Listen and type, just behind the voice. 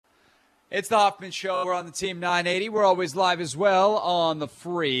It's the Hoffman Show. We're on the Team 980. We're always live as well on the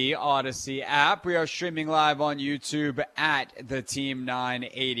free Odyssey app. We are streaming live on YouTube at the Team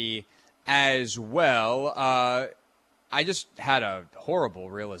 980 as well. I just had a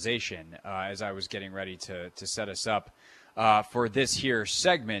horrible realization as I was getting ready to set us up for this here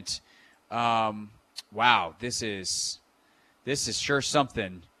segment. Wow, this is sure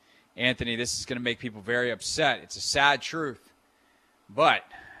something, Anthony. This is going to make people very upset. It's a sad truth, but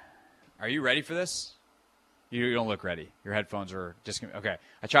are you ready for this? You don't look ready. Your headphones are just okay.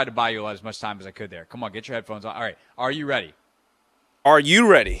 I tried to buy you as much time as I could there. Come on, get your headphones on. All right, are you ready? Are you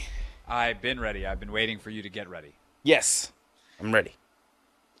ready? I've been ready. I've been waiting for you to get ready. Yes, I'm ready.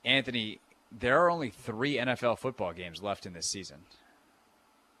 Anthony, there are only 3 NFL football games left in this season.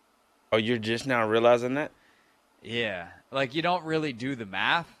 Oh, you're just now realizing that? Yeah. Like, you don't really do the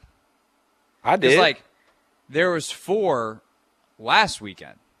math. I did. Like, there was 4 last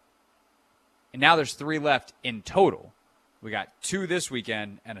weekend. And now there's 3 left in total. We got 2 this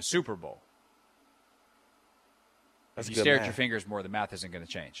weekend and a Super Bowl. That's if you good stare math. at your fingers more, the math isn't going to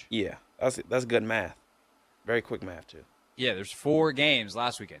change. Yeah, that's good math. Very quick math, too. Yeah, there's 4 games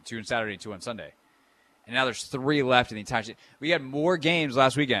last weekend, 2 on Saturday and 2 on Sunday. And now there's 3 left in the entire season. We had more games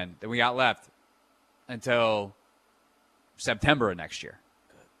last weekend than we got left until September of next year.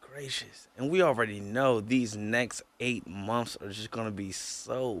 Good gracious. And we already know these next 8 months are just going to be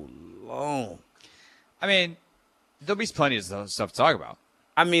so long. I mean, there'll be plenty of stuff to talk about.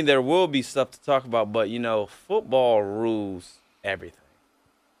 I mean, there will be stuff to talk about, but, football rules everything.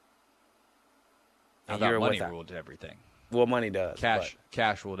 I thought money ruled everything. Well, money does.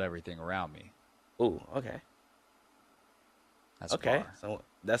 Cash ruled everything around me. Ooh, okay. That's okay. So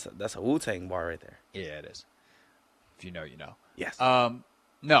that's a Wu-Tang bar right there. Yeah, it is. If you know, you know. Yes.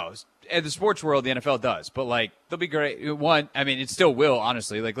 No, in the sports world, the NFL does, but they'll be great. One, I mean, it still will.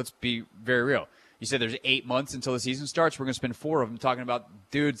 Honestly, let's be very real. You said there's 8 months until the season starts. We're going to spend 4 of them talking about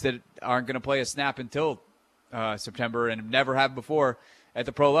dudes that aren't going to play a snap until September and never have before at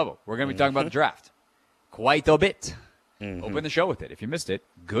the pro level. We're going to be talking about the draft quite a bit. Open the show with it. If you missed it,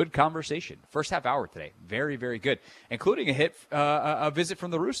 good conversation. First half hour today. Very, very good. Including a visit from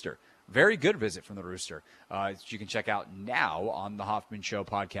the Rooster. Very good visit from the Rooster. You can check out now on the Hoffman Show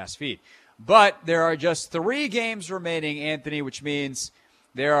podcast feed. But there are just 3 games remaining, Anthony, which means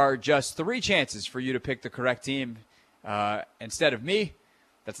there are just 3 chances for you to pick the correct team instead of me.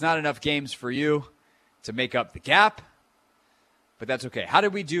 That's not enough games for you to make up the gap. But that's okay. How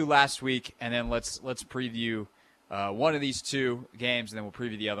did we do last week? And then let's preview one of these 2 games, and then we'll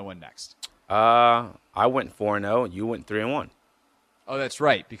preview the other one next. I went 4-0. You went 3-1. Oh, that's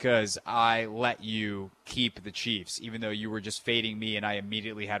right, because I let you keep the Chiefs, even though you were just fading me, and I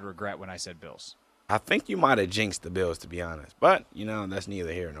immediately had regret when I said Bills. I think you might have jinxed the Bills, to be honest. But, that's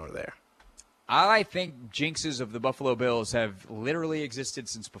neither here nor there. I think jinxes of the Buffalo Bills have literally existed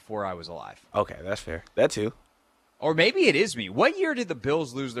since before I was alive. Okay, that's fair. That too. Or maybe it is me. What year did the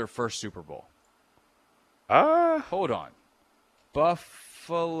Bills lose their first Super Bowl? Hold on.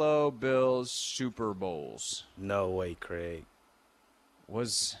 Buffalo Bills Super Bowls. No way, Craig. I'm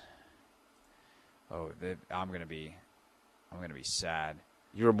gonna be sad.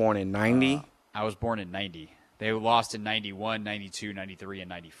 You were born in 90? I was born in 90. They lost in 91, 92, 93, and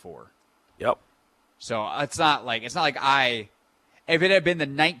 94. Yep. So it's not like if it had been the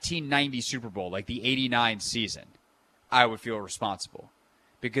 1990 Super Bowl, like the 89 season, I would feel responsible.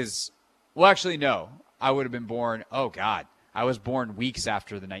 Because, well, actually, no. I would have been born, I was born weeks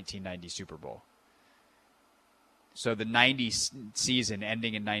after the 1990 Super Bowl. So the 90 season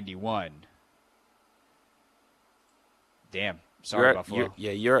ending in 91. Damn. Sorry, Buffalo.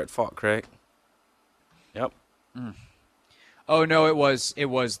 You're at fault, Craig. Yep. Oh, no, it was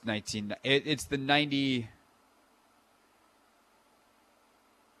 19. It's the 90.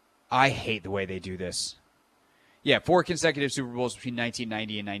 I hate the way they do this. Yeah, 4 consecutive Super Bowls between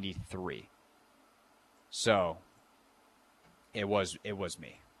 1990 and 93. So it was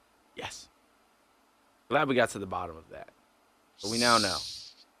me. Yes. Glad we got to the bottom of that. But we now know.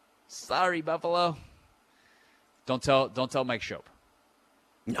 Sorry, Buffalo. Don't tell Mike Shope.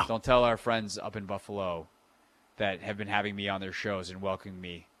 No. Don't tell our friends up in Buffalo that have been having me on their shows and welcoming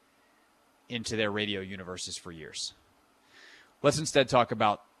me into their radio universes for years. Let's instead talk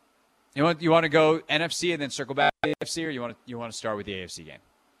about you want to go NFC and then circle back to the AFC, or you want to start with the AFC game?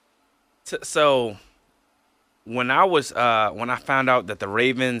 So when I found out that the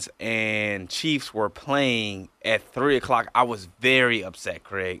Ravens and Chiefs were playing at 3:00, I was very upset,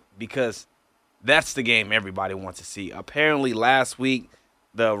 Craig, because that's the game everybody wants to see. Apparently last week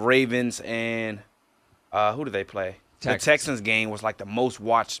the Ravens and who did they play? Texans. The Texans game was like the most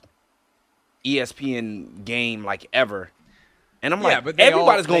watched ESPN game like ever. And I'm but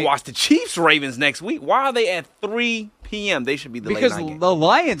everybody's going to watch the Chiefs-Ravens next week. Why are they at 3 p.m.? They should be the late night game. Because the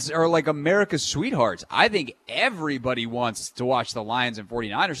Lions are like America's sweethearts. I think everybody wants to watch the Lions and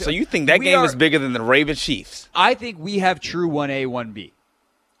 49ers. So you think that game is bigger than the Ravens-Chiefs? I think we have true 1A, 1B.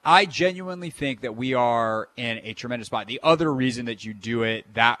 I genuinely think that we are in a tremendous spot. The other reason that you do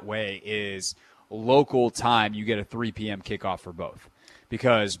it that way is local time. You get a 3 p.m. kickoff for both.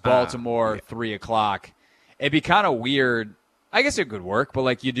 Because Baltimore, 3 o'clock. It'd be kind of weird. I guess it could work, but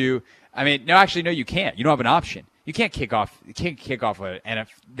like you do. I mean, no, you can't. You don't have an option. You can't kick off the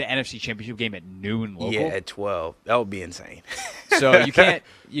NFC Championship game at noon local. Yeah, at 12. That would be insane. So you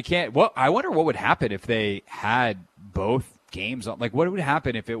can't. Well, I wonder what would happen if they had both games on. Like, what would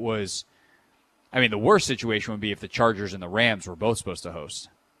happen if it was? I mean, the worst situation would be if the Chargers and the Rams were both supposed to host,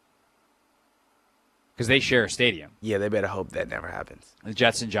 because they share a stadium. Yeah, they better hope that never happens. The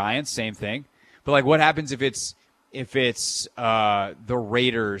Jets and Giants, same thing. But like, what happens if it's the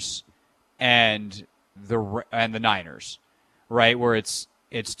Raiders and the Niners, right? Where it's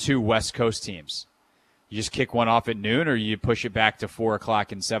two West Coast teams. You just kick one off at noon, or you push it back to 4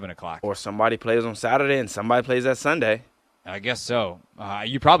 o'clock and 7 o'clock. Or somebody plays on Saturday and somebody plays that Sunday. I guess so.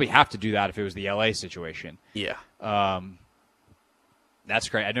 You probably have to do that if it was the LA situation. Yeah. That's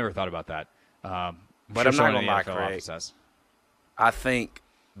great. I never thought about that. But I'm not gonna lie, Craig. I think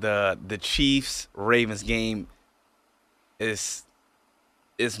the Chiefs-Ravens game is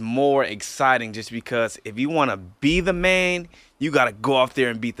more exciting just because if you want to be the man, you got to go out there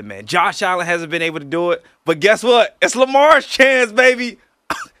and beat the man. Josh Allen hasn't been able to do it, but guess what? It's Lamar's chance, baby.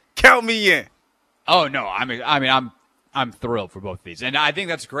 Count me in. Oh no, I'm thrilled for both of these, and I think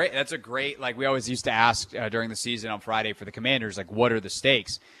that's great. That's a great, like we always used to ask during the season on Friday for the Commanders, like what are the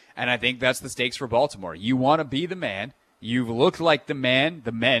stakes? And I think that's the stakes for Baltimore. You want to be the man. You've looked like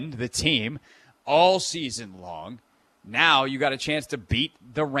the team all season long. Now you got a chance to beat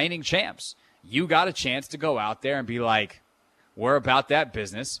the reigning champs. You got a chance to go out there and be like, we're about that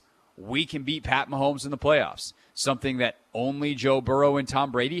business. We can beat Pat Mahomes in the playoffs. Something that only Joe Burrow and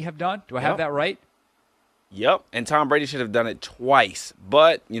Tom Brady have done. Do I have that right? Yep. And Tom Brady should have done it twice.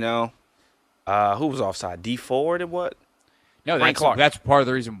 But, who was offside? D Ford and what? No, that's part of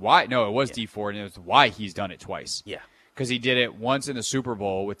the reason why. No, it was D Ford, and it was why he's done it twice. Yeah. Because he did it once in the Super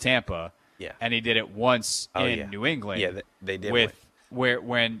Bowl with Tampa. Yeah. And he did it once in New England. Yeah, they did.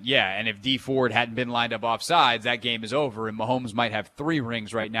 And if D Ford hadn't been lined up offsides, that game is over, and Mahomes might have 3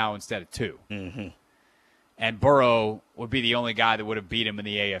 rings right now instead of 2. Mm-hmm. And Burrow would be the only guy that would have beat him in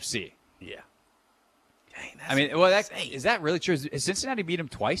the AFC. Yeah. Dang, is that really true? Has Cincinnati beat him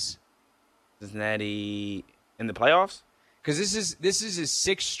twice? Cincinnati in the playoffs? Because this is his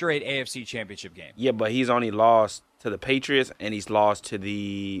 6th straight AFC Championship game. Yeah, but he's only lost to the Patriots, and he's lost to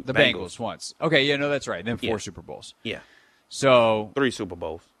the Bengals once. Okay, yeah, no, that's right. And then 4 Super Bowls. Yeah. So 3 Super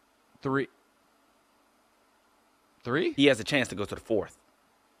Bowls. 3? He has a chance to go to the 4th.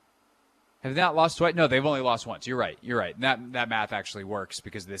 Have they not lost twice? No, they've only lost once. You're right. And that math actually works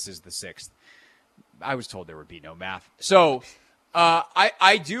because this is the 6th. I was told there would be no math. So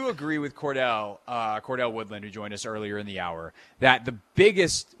I do agree with Cordell Woodland, who joined us earlier in the hour, that the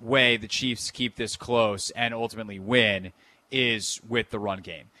biggest way the Chiefs keep this close and ultimately win is with the run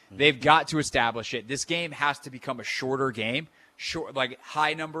game. They've got to establish it. This game has to become a shorter game, like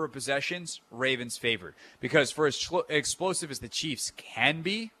high number of possessions, Ravens favored. Because for as explosive as the Chiefs can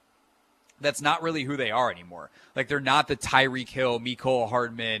be, that's not really who they are anymore. Like, they're not the Tyreek Hill, Mecole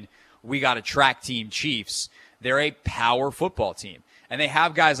Hardman, we got a track team Chiefs. They're a power football team. And they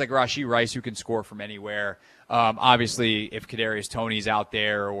have guys like Rashee Rice who can score from anywhere. Obviously, if Kadarius Toney's out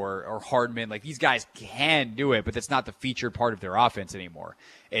there or Hardman, like, these guys can do it, but that's not the featured part of their offense anymore.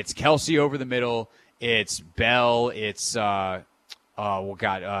 It's Kelsey over the middle. It's Bell. It's Noah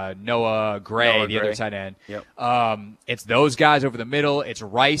Gray, the other tight end. Yep. It's those guys over the middle. It's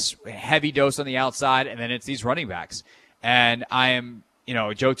Rice, heavy dose on the outside, and then it's these running backs. And I am,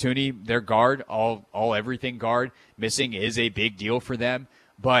 Joe Thuney, their guard, all everything guard, missing is a big deal for them.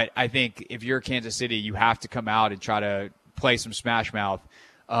 But I think if you're Kansas City, you have to come out and try to play some smash mouth.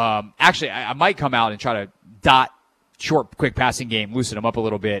 Actually, I might come out and try to dot short, quick passing game, loosen them up a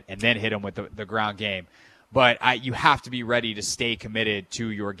little bit, and then hit them with the ground game. But you have to be ready to stay committed to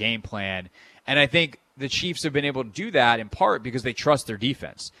your game plan. And I think the Chiefs have been able to do that in part because they trust their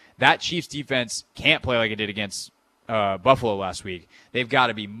defense. That Chiefs defense can't play like it did against Buffalo last week. They've got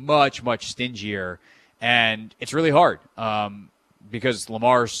to be much, much stingier. And it's really hard because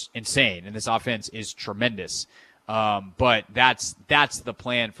Lamar's insane and this offense is tremendous. But that's the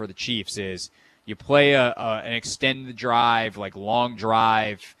plan for the Chiefs is you play an extended drive, like long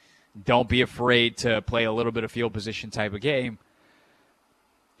drive, Don't be afraid to play a little bit of field position type of game.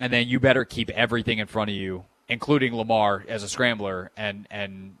 And then you better keep everything in front of you, including Lamar as a scrambler and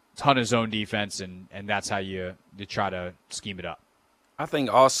ton of zone defense, and that's how you try to scheme it up. I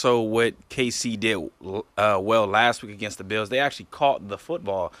think also what KC did well last week against the Bills, they actually caught the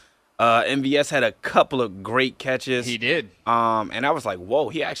football. MVS had a couple of great catches. He did. And I was like, whoa,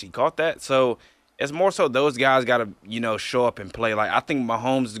 he actually caught that. So it's more so those guys got to, show up and play. Like, I think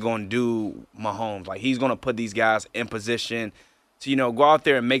Mahomes is going to do Mahomes. Like, he's going to put these guys in position to, go out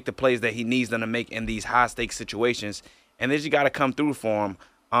there and make the plays that he needs them to make in these high-stakes situations. And they just got to come through for him.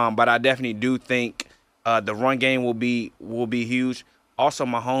 But I definitely do think the run game will be huge. Also,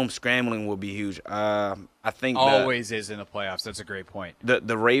 Mahomes scrambling will be huge. I think always is in the playoffs. That's a great point.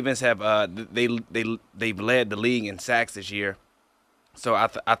 The Ravens have they've led the league in sacks this year, so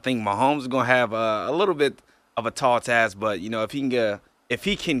I think Mahomes is gonna have a little bit of a tall task. But if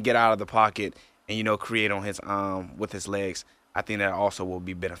he can get out of the pocket and create on his with his legs, I think that also will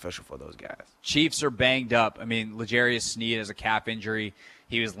be beneficial for those guys. Chiefs are banged up. I mean, L'Jarius Sneed has a calf injury.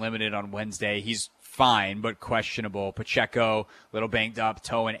 He was limited on Wednesday. He's fine, but questionable. Pacheco, little banged up,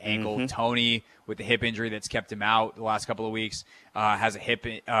 toe and ankle. Mm-hmm. Tony with the hip injury that's kept him out the last couple of weeks has a hip.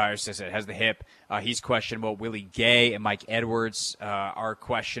 Has the hip. He's questionable. Willie Gay and Mike Edwards are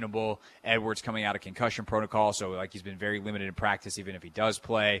questionable. Edwards coming out of concussion protocol, so he's been very limited in practice, even if he does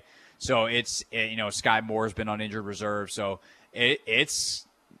play. So it's Sky Moore's been on injured reserve. So it's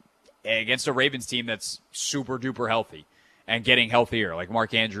against a Ravens team that's super duper healthy and getting healthier, like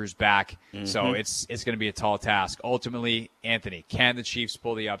Mark Andrews back. Mm-hmm. So it's going to be a tall task. Ultimately, Anthony, can the Chiefs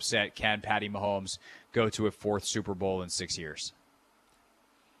pull the upset? Can Patty Mahomes go to a 4th Super Bowl in 6 years?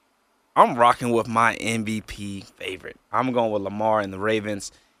 I'm rocking with my MVP favorite. I'm going with Lamar and the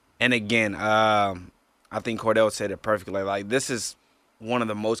Ravens. And again, I think Cordell said it perfectly. Like, this is one of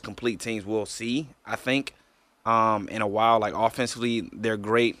the most complete teams we'll see, I think, in a while. Like, offensively, they're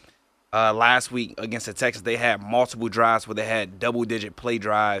great. Last week against the Texans, they had multiple drives where they had double-digit play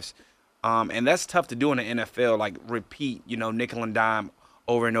drives. And that's tough to do in the NFL, like repeat, nickel and dime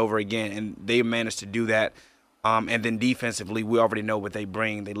over and over again. And they managed to do that. And then defensively, we already know what they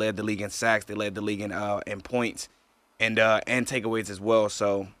bring. They led the league in sacks. They led the league in points and takeaways as well.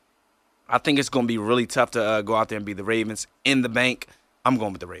 So I think it's going to be really tough to go out there and beat the Ravens. In the bank, I'm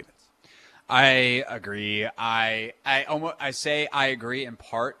going with the Ravens. I agree. I say I agree in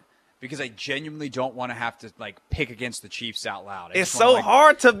part because I genuinely don't want to have to pick against the Chiefs out loud. It's so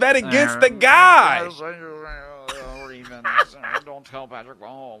hard to bet against the guy. Don't tell Patrick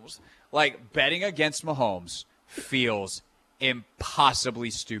Mahomes. Betting against Mahomes feels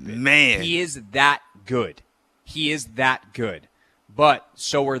impossibly stupid. Man, he is that good. He is that good. But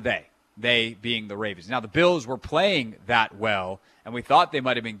so were they. They being the Ravens. Now the Bills were playing that well, and we thought they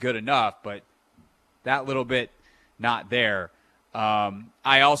might have been good enough, but that little bit not there.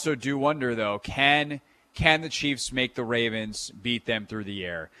 I also do wonder, though, can the Chiefs make the Ravens beat them through the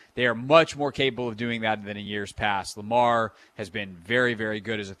air? They are much more capable of doing that than in years past. Lamar has been very, very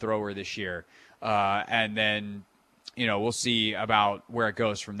good as a thrower this year. And then, we'll see about where it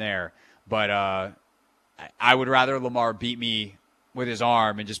goes from there. But I would rather Lamar beat me with his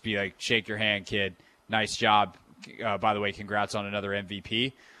arm and just be like, shake your hand, kid. Nice job. By the way, congrats on another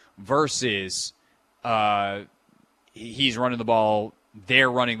MVP. Versus he's running the ball, they're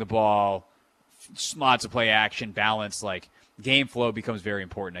running the ball, lots of play action, balance, game flow becomes very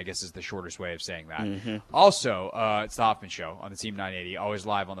important, I guess is the shortest way of saying that. Mm-hmm. Also, it's the Hoffman Show on the Team 980, always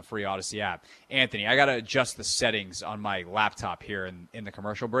live on the free Odyssey app. Anthony, I got to adjust the settings on my laptop here in the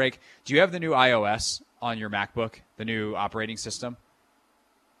commercial break. Do you have the new iOS on your MacBook, the new operating system?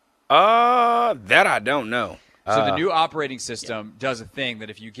 That I don't know. So the new operating system does a thing that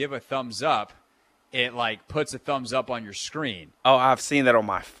if you give a thumbs up, it puts a thumbs up on your screen. Oh, I've seen that on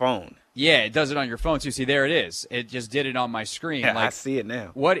my phone. Yeah, it does it on your phone too. See, there it is. It just did it on my screen. Yeah, I see it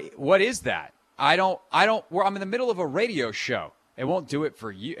now. What is that? I'm in the middle of a radio show. It won't do it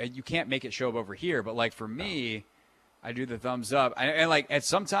for you. You can't make it show up over here. But for me, I do the thumbs up. And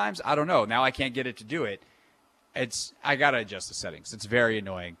sometimes, I don't know. Now I can't get it to do it. I got to adjust the settings. It's very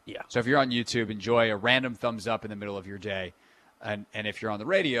annoying. Yeah. So if you're on YouTube, enjoy a random thumbs up in the middle of your day. And if you're on the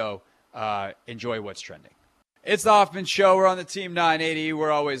radio, enjoy what's trending. It's the Hoffman Show. We're on the Team 980.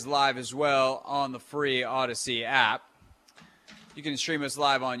 We're always live as well on the free Odyssey app. You can stream us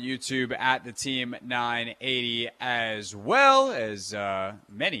live on YouTube at the Team 980 as well as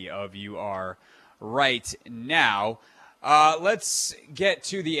many of you are right now. Let's get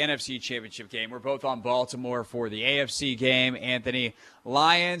to the NFC Championship game. We're both on Baltimore for the AFC game. Anthony,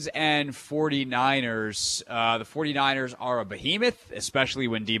 Lions and 49ers. The 49ers are a behemoth, especially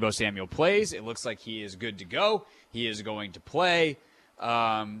when Deebo Samuel plays. It looks like he is good to go. He is going to play.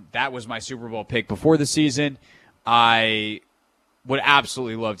 That was my Super Bowl pick before the season. I would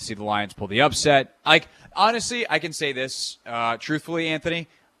absolutely love to see the Lions pull the upset. Honestly, I can say this truthfully, Anthony.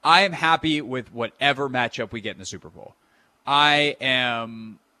 I am happy with whatever matchup we get in the Super Bowl. I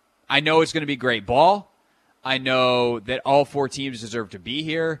know it's going to be great ball. I know that all four teams deserve to be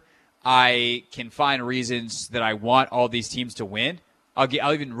here. I can find reasons that I want all these teams to win.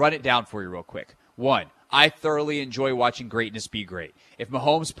 I'll even run it down for you real quick. One, I thoroughly enjoy watching greatness be great. If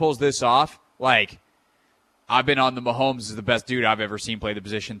Mahomes pulls this off, I've been on the Mahomes is the best dude I've ever seen play the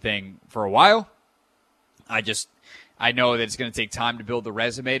position thing for a while. I know that it's going to take time to build the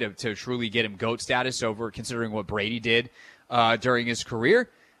resume to truly get him GOAT status over considering what Brady did during his career.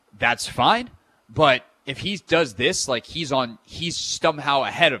 That's fine. But if he does this, he's somehow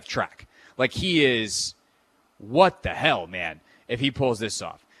ahead of track. He is, what the hell, man, if he pulls this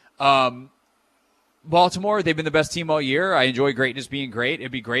off. Baltimore, they've been the best team all year. I enjoy greatness being great.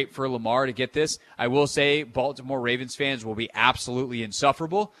 It'd be great for Lamar to get this. I will say Baltimore Ravens fans will be absolutely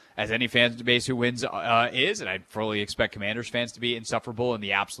insufferable, as any fan base who wins is, and I fully expect Commanders fans to be insufferable in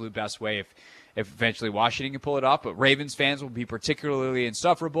the absolute best way if eventually Washington can pull it off. But Ravens fans will be particularly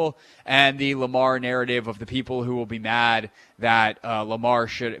insufferable, and the Lamar narrative of the people who will be mad that a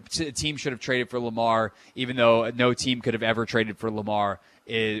team should have traded for Lamar, even though no team could have ever traded for Lamar,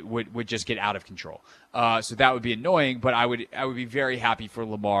 would just get out of control. So that would be annoying, but I would be very happy for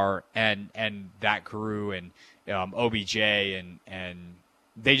Lamar and that crew and OBJ and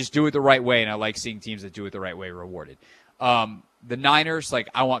they just do it the right way, and I like seeing teams that do it the right way rewarded. The Niners,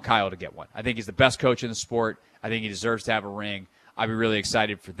 I want Kyle to get one. I think he's the best coach in the sport. I think he deserves to have a ring. I'd be really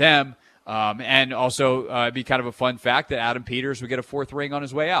excited for them. And also it'd be kind of a fun fact that Adam Peters would get a fourth ring on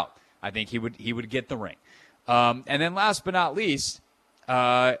his way out. I think he would get the ring. And then last but not least,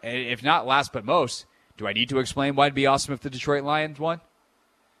 if not last but most, do I need to explain why it'd be awesome if the Detroit Lions won?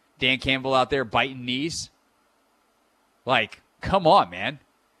 Dan Campbell out there biting knees. Come on, man.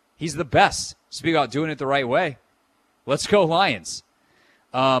 He's the best. Speak about doing it the right way. Let's go Lions.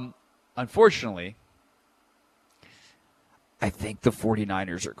 Unfortunately, I think the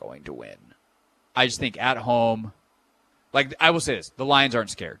 49ers are going to win. I just think at home, I will say this, the Lions aren't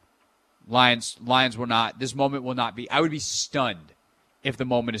scared. Lions will not, this moment will not be, I would be stunned if the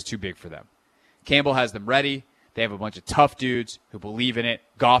moment is too big for them. Campbell has them ready. They have a bunch of tough dudes who believe in it.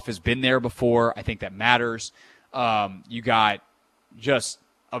 Goff has been there before. I think that matters. You got just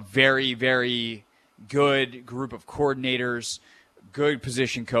a very, very good group of coordinators, good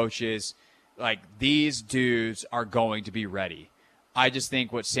position coaches. These dudes are going to be ready. I just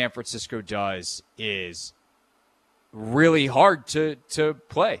think what San Francisco does is really hard to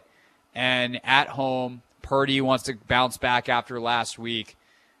play. And at home, Purdy wants to bounce back after last week.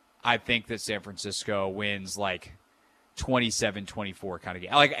 I think that San Francisco wins 27-24 kind of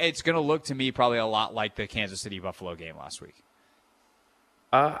game. It's going to look to me probably a lot like the Kansas City-Buffalo game last week.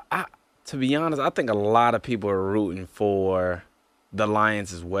 To be honest, I think a lot of people are rooting for the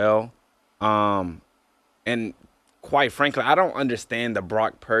Lions as well. And quite frankly, I don't understand the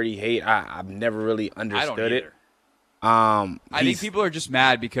Brock Purdy hate. I've never really understood it. I think people are just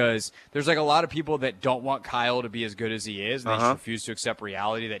mad because there's a lot of people that don't want Kyle to be as good as he is, and they just refuse to accept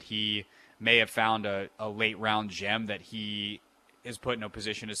reality that he may have found a late round gem that he is put in a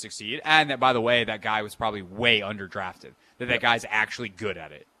position to succeed, and that, by the way, that guy was probably way underdrafted. That guy's actually good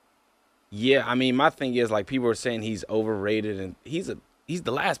at it. Yeah, I mean, my thing is people are saying he's overrated, and he's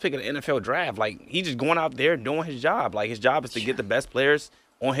the last pick of the NFL draft. He's just going out there doing his job. His job is to get the best players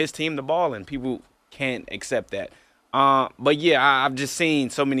on his team the ball, and people can't accept that. But yeah, I've just seen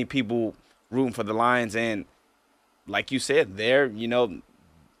so many people rooting for the Lions, and like you said, they're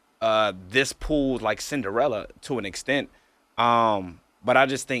this pool's like Cinderella to an extent. But I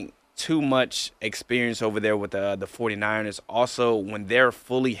just think too much experience over there with the 49ers. Also, when they're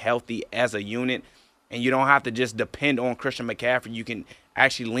fully healthy as a unit, and you don't have to just depend on Christian McCaffrey, you can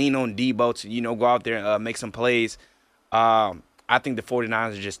actually lean on Deebo to go out there and make some plays. I think the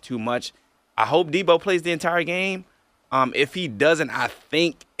 49ers are just too much. I hope Deebo plays the entire game. If he doesn't, I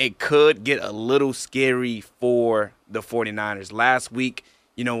think it could get a little scary for the 49ers. Last week,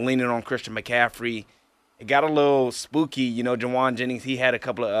 leaning on Christian McCaffrey, it got a little spooky. Jawan Jennings, he had a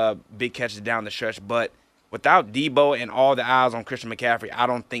couple of big catches down the stretch. But without Deebo and all the eyes on Christian McCaffrey, I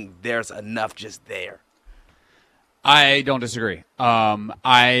don't think there's enough just there. I don't disagree.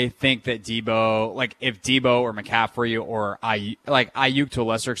 I think that Debo, like if Debo or McCaffrey or Ayuk to a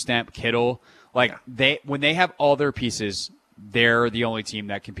lesser extent, Kittle, when they have all their pieces, they're the only team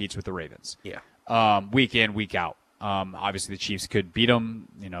that competes with the Ravens. Yeah. Week in, week out. Obviously the Chiefs could beat them.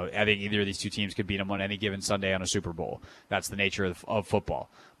 You know, I think either of these two teams could beat them on any given Sunday on a Super Bowl. That's the nature of football.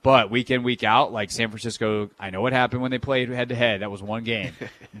 But week in, week out, like San Francisco, I know what happened when they played head to head. That was one game,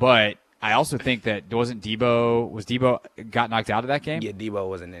 but I also think that Debo got knocked out of that game? Yeah, Debo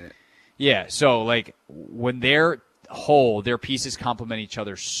wasn't in it. Yeah, so like when they're whole, their pieces complement each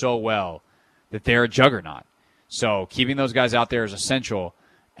other so well that they're a juggernaut. So keeping those guys out there is essential,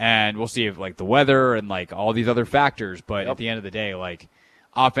 and we'll see if like the weather and like all these other factors, but at the end of the day, like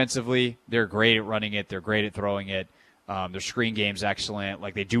offensively, they're great at running it, they're great at throwing it. Their screen game's excellent.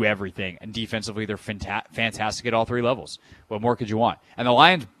 Like, they do everything. And defensively, they're fantastic at all three levels. What more could you want? And the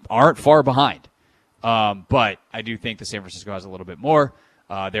Lions aren't far behind. But I do think that San Francisco has a little bit more.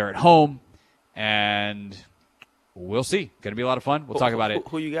 They're at home. And we'll see. Going to be a lot of fun. We'll talk about it.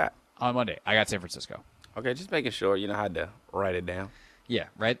 Who you got? On Monday. I got San Francisco. Okay, just making sure you know how to write it down. Yeah,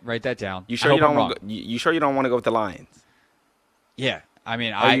 write that down. You sure you don't want to go with the Lions? Yeah. I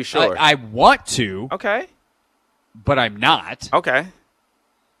mean, Are you sure? I want to. Okay. But I'm not. Okay.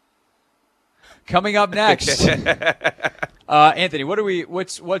 Coming up next, Anthony, what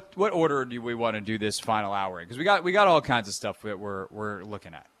order do we want to do this final hour in? Because we got all kinds of stuff that we're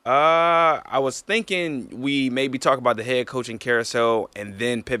looking at. I was thinking we maybe talk about the head coaching carousel and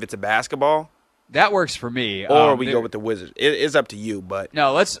then pivot to basketball. That works for me. Or we go with the Wizards. It's up to you, but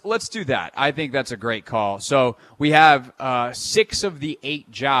no, let's do that. I think that's a great call. So we have 6 of the 8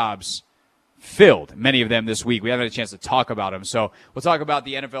 jobs filled, many of them this week. We haven't had a chance to talk about them. So we'll talk about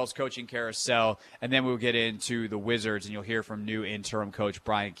the NFL's coaching carousel, and then we'll get into the Wizards, and you'll hear from new interim coach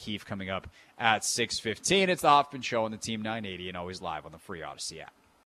Brian Keefe coming up at 6:15. It's the Hoffman Show on the Team 980 and always live on the free Odyssey app.